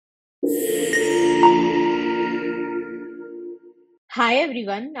Hi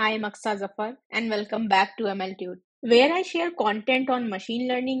everyone, I am Aksa Zafar and welcome back to MLTude, where I share content on machine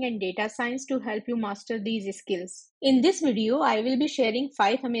learning and data science to help you master these skills. In this video, I will be sharing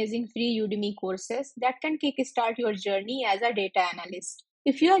 5 amazing free Udemy courses that can kickstart your journey as a data analyst.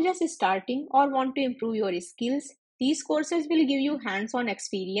 If you are just starting or want to improve your skills, these courses will give you hands-on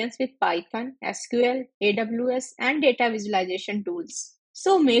experience with Python, SQL, AWS, and data visualization tools.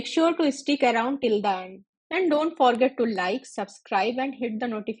 So make sure to stick around till the end. And don't forget to like, subscribe, and hit the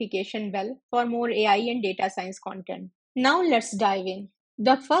notification bell for more AI and data science content. Now let's dive in.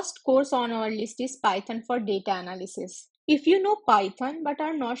 The first course on our list is Python for data analysis. If you know Python but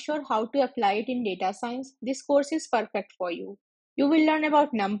are not sure how to apply it in data science, this course is perfect for you. You will learn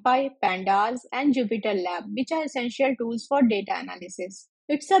about NumPy, Pandas, and Jupyter Lab, which are essential tools for data analysis.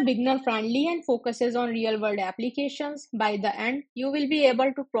 It's a beginner friendly and focuses on real world applications. By the end, you will be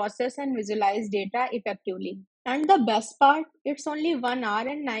able to process and visualize data effectively. And the best part, it's only 1 hour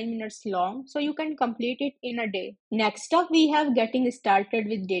and 9 minutes long, so you can complete it in a day. Next up, we have Getting Started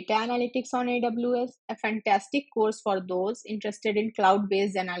with Data Analytics on AWS, a fantastic course for those interested in cloud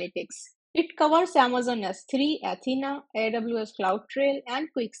based analytics. It covers Amazon S3, Athena, AWS CloudTrail, and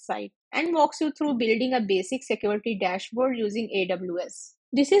QuickSight, and walks you through building a basic security dashboard using AWS.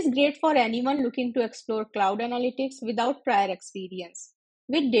 This is great for anyone looking to explore cloud analytics without prior experience.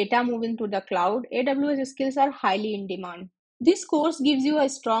 With data moving to the cloud, AWS skills are highly in demand. This course gives you a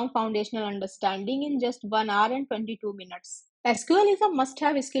strong foundational understanding in just 1 hour and 22 minutes. SQL is a must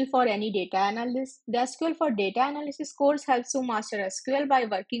have skill for any data analyst. The SQL for Data Analysis course helps you master SQL by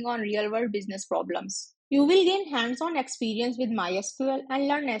working on real world business problems. You will gain hands on experience with MySQL and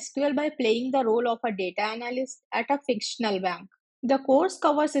learn SQL by playing the role of a data analyst at a fictional bank. The course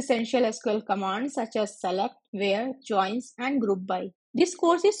covers essential SQL commands such as select, where, joins, and group by. This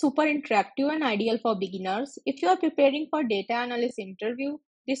course is super interactive and ideal for beginners. If you are preparing for data analyst interview,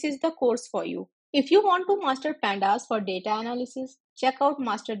 this is the course for you. If you want to master Pandas for data analysis, check out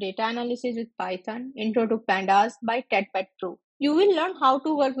Master Data Analysis with Python Intro to Pandas by TEDPad Pro. You will learn how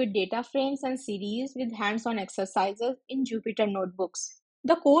to work with data frames and series with hands-on exercises in Jupyter Notebooks.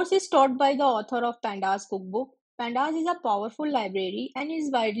 The course is taught by the author of Pandas Cookbook. Pandas is a powerful library and is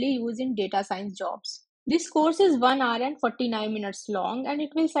widely used in data science jobs. This course is 1 hour and 49 minutes long and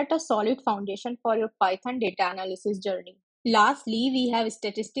it will set a solid foundation for your Python data analysis journey. Lastly, we have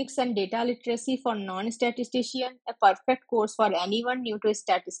Statistics and Data Literacy for Non-Statistician, a perfect course for anyone new to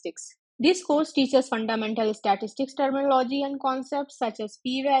statistics. This course teaches fundamental statistics terminology and concepts such as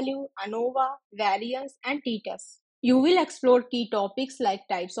p-value, ANOVA, variance, and t-test. You will explore key topics like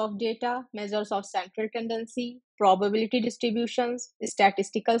types of data, measures of central tendency, probability distributions,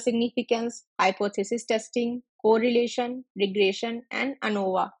 statistical significance, hypothesis testing, correlation, regression, and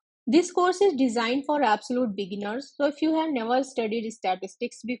ANOVA. This course is designed for absolute beginners, so if you have never studied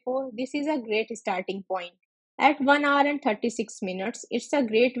statistics before, this is a great starting point. At 1 hour and 36 minutes, it's a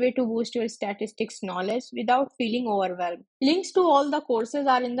great way to boost your statistics knowledge without feeling overwhelmed. Links to all the courses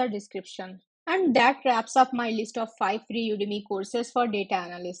are in the description. And that wraps up my list of 5 free Udemy courses for data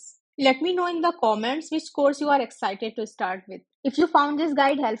analysts. Let me know in the comments which course you are excited to start with. If you found this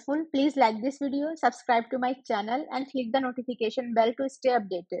guide helpful, please like this video, subscribe to my channel, and click the notification bell to stay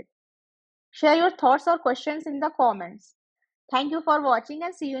updated. Share your thoughts or questions in the comments. Thank you for watching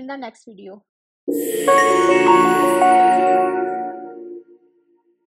and see you in the next video.